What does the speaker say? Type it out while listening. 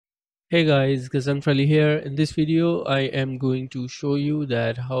Hey guys, Gazanfali here. In this video, I am going to show you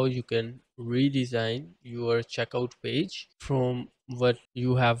that how you can redesign your checkout page from what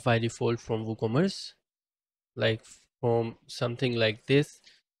you have by default from WooCommerce, like from something like this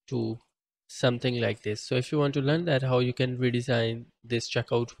to something like this. So if you want to learn that how you can redesign this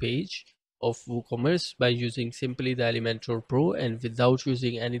checkout page of WooCommerce by using simply the Elementor Pro and without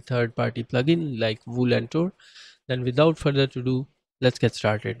using any third-party plugin like Elementor, then without further ado, let's get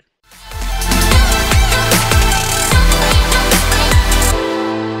started.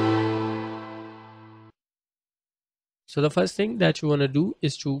 So the first thing that you want to do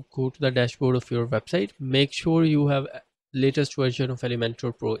is to go to the dashboard of your website. Make sure you have latest version of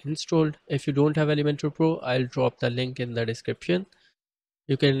Elementor Pro installed. If you don't have Elementor Pro, I'll drop the link in the description.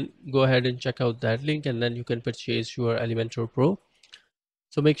 You can go ahead and check out that link and then you can purchase your Elementor Pro.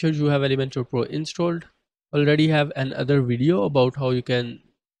 So make sure you have Elementor Pro installed. Already have another video about how you can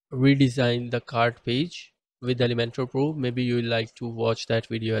redesign the cart page with Elementor Pro. Maybe you would like to watch that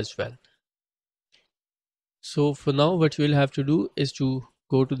video as well. So for now, what you will have to do is to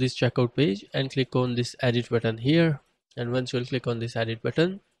go to this checkout page and click on this edit button here. And once you'll click on this edit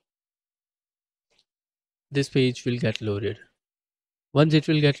button, this page will get loaded. Once it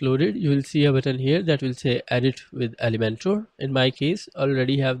will get loaded, you will see a button here that will say edit with Elementor. In my case, I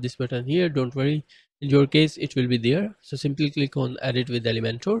already have this button here. Don't worry. In your case, it will be there. So simply click on edit with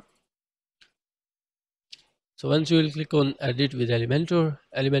Elementor. So once you will click on edit with Elementor,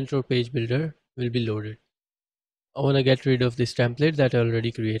 Elementor page builder will be loaded. I want to get rid of this template that I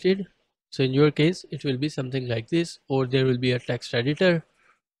already created. So in your case, it will be something like this, or there will be a text editor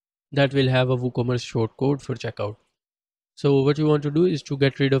that will have a WooCommerce shortcode for checkout. So what you want to do is to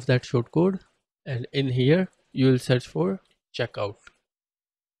get rid of that shortcode, and in here you will search for checkout.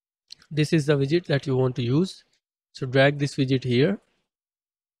 This is the widget that you want to use. So drag this widget here,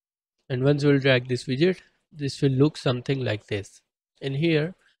 and once you will drag this widget, this will look something like this. In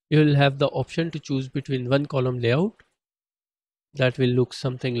here you will have the option to choose between one column layout that will look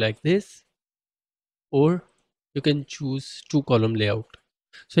something like this, or you can choose two column layout.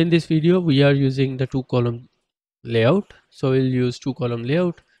 So in this video we are using the two column layout, so we'll use two column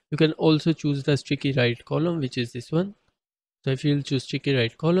layout. You can also choose the sticky right column, which is this one. So if you'll choose sticky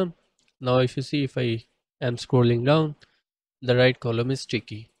right column, now if you see, if I am scrolling down, the right column is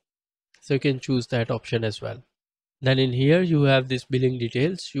sticky, so you can choose that option as well. Then in here you have this billing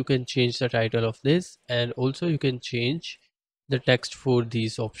details. You can change the title of this, and also you can change the text for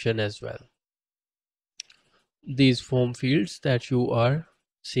these option as well. These form fields that you are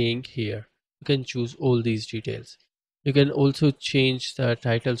seeing here, you can choose all these details. You can also change the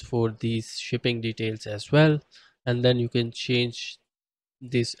titles for these shipping details as well, and then you can change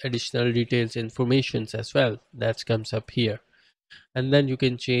these additional details informations as well that comes up here. And then you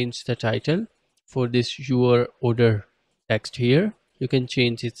can change the title for this your order text here. You can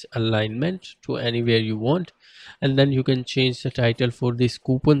change its alignment to anywhere you want, and then you can change the title for this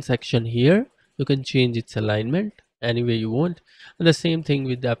coupon section here. You can change its alignment anywhere you want, and the same thing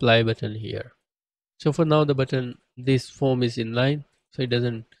with the apply button here. So for now the button, this form is in line, so it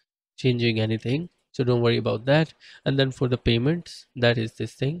doesn't changing anything, so don't worry about that. And then for the payments, that is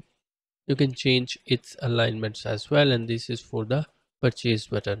this thing, you can change its alignments as well, and this is for the purchase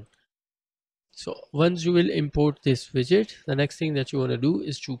button. So once you will import this widget, the next thing that you want to do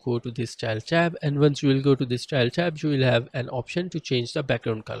is to go to this style tab, and once you will go to this style tab, you will have an option to change the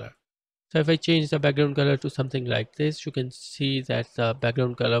background color. So if I change the background color to something like this, you can see that the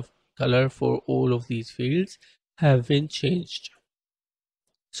background color for all of these fields have been changed.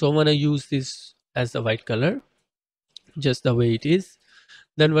 So I'm going to use this as the white color, just the way it is.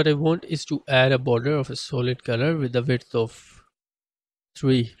 Then what I want is to add a border of a solid color with a width of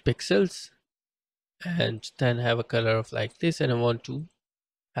 3 pixels, and then have a color of like this, and I want to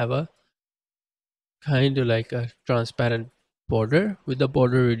have a kind of like a transparent border with a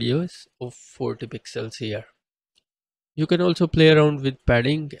border radius of 40 pixels here. You can also play around with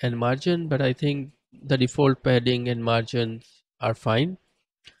padding and margin, but I think the default padding and margins are fine.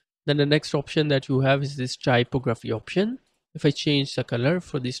 Then the next option that you have is this typography option. If I change the color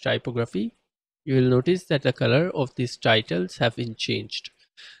for this typography, you will notice that the color of these titles have been changed.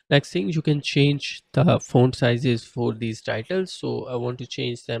 Next thing, you can change the font sizes for these titles. So I want to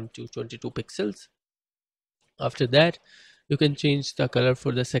change them to 22 pixels. After that, you can change the color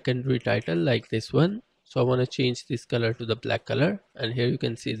for the secondary title like this one. So I want to change this color to the black color, and here you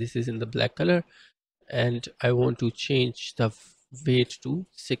can see this is in the black color, and I want to change the weight to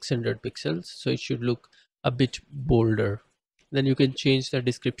 600 pixels, so it should look a bit bolder. Then you can change the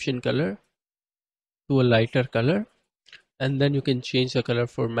description color to a lighter color, And then you can change the color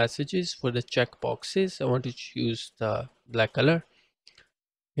for messages. For the check boxes, I want to choose the black color.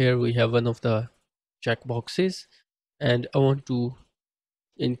 Here we have one of the check boxes, and I want to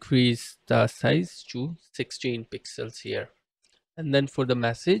increase the size to 16 pixels here. And then for the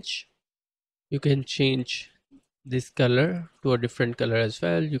message, you can change this color to a different color as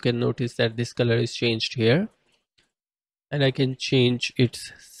well. You can notice that this color is changed here, and I can change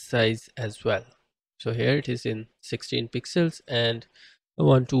its size as well. So here it is in 16 pixels, and I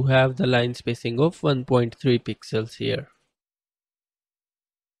want to have the line spacing of 1.3 pixels here.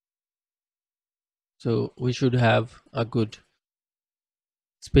 So we should have a good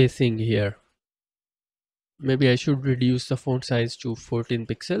spacing here. Maybe I should reduce the font size to 14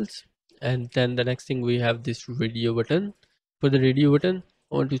 pixels. And then the next thing, we have this radio button. For the radio button,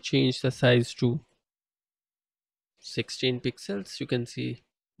 I want to change the size to 16 pixels. You can see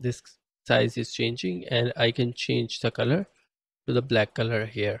this size is changing, and I can change the color to the black color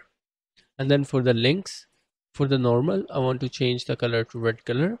here. And then for the links, for the normal, I want to change the color to red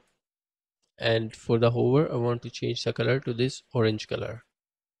color, and for the hover, I want to change the color to this orange color.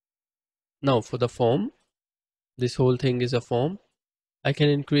 Now for the form, this whole thing is a form. I can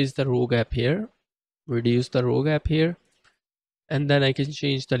increase the row gap here, reduce the row gap here, and then I can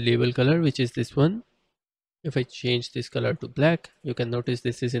change the label color, which is this one. If I change this color to black, you can notice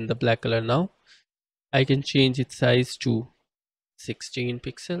this is in the black color now. I can change its size to 16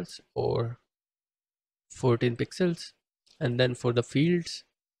 pixels or 14 pixels. And then for the fields,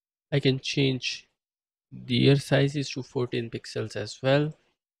 I can change their sizes to 14 pixels as well.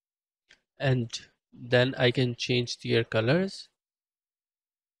 And then I can change their colors,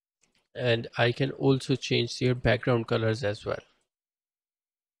 and I can also change their background colors as well.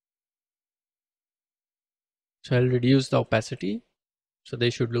 So I'll reduce the opacity, so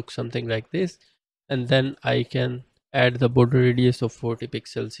they should look something like this. And then I can add the border radius of 40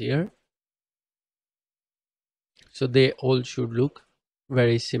 pixels here, so they all should look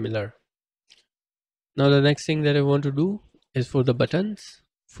very similar. Now the next thing that I want to do is for the buttons.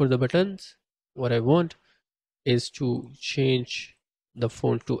 For the buttons, what I want is to change the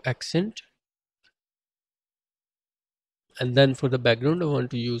font to accent. And then for the background, I want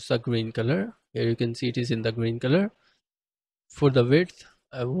to use the green color. Here you can see it is in the green color. For the width,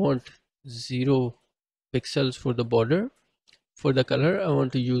 I want 0 pixels for the border. For the color, I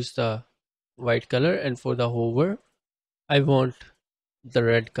want to use the white color, and for the hover, I want the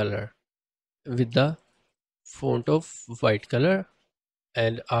red color with the font of white color.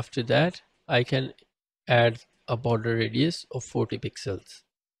 And after that, I can add a border radius of 40 pixels.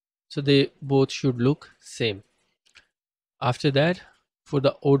 So they both should look same. After that, for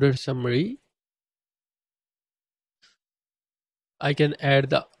the order summary, I can add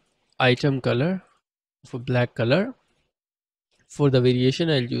the item color of a black color. For the variation,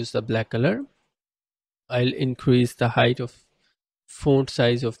 I'll use the black color. I'll increase the height of font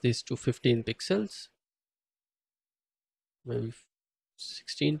size of this to 15 pixels. Maybe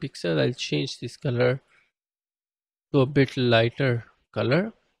 16 pixels. I'll change this color to a bit lighter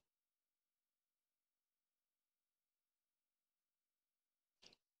color.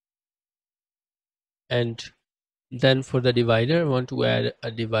 And then for the divider, I want to add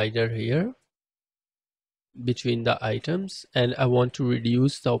a divider here between the items, and I want to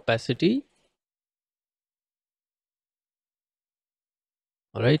reduce the opacity.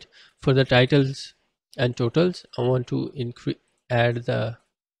 All right, for the titles and totals, I want to add the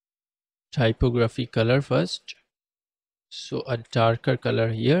typography color first, so a darker color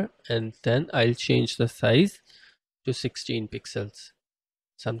here, and then I'll change the size to 16 pixels,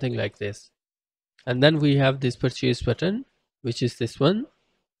 something like this. And then we have this purchase button, which is this one.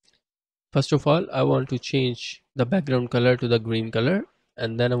 First of all, I want to change the background color to the green color,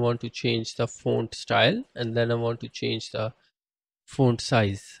 and then I want to change the font style, and then I want to change the font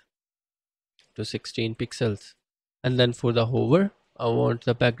size to 16 pixels. And then for the hover, I want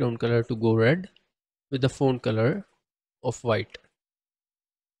the background color to go red with the font color of white.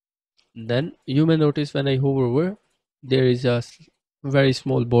 Then you may notice when I hover over, there is a very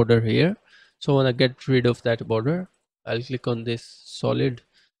small border here. So I want to get rid of that border. I'll click on this solid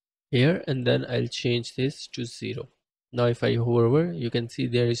here, and then I'll change this to 0. Now if I hover over, you can see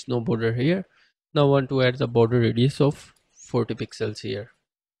there is no border here. Now I want to add the border radius of 40 pixels here.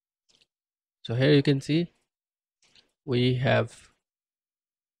 So here you can see we have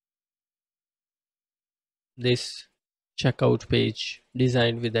this checkout page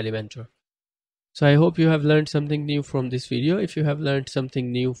designed with Elementor. So I hope you have learned something new from this video. If you have learned something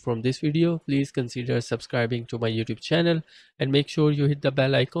new from this video, please consider subscribing to my YouTube channel and make sure you hit the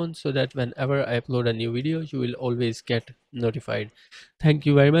bell icon so that whenever I upload a new video, you will always get notified. Thank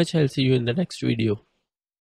you very much. I'll see you in the next video.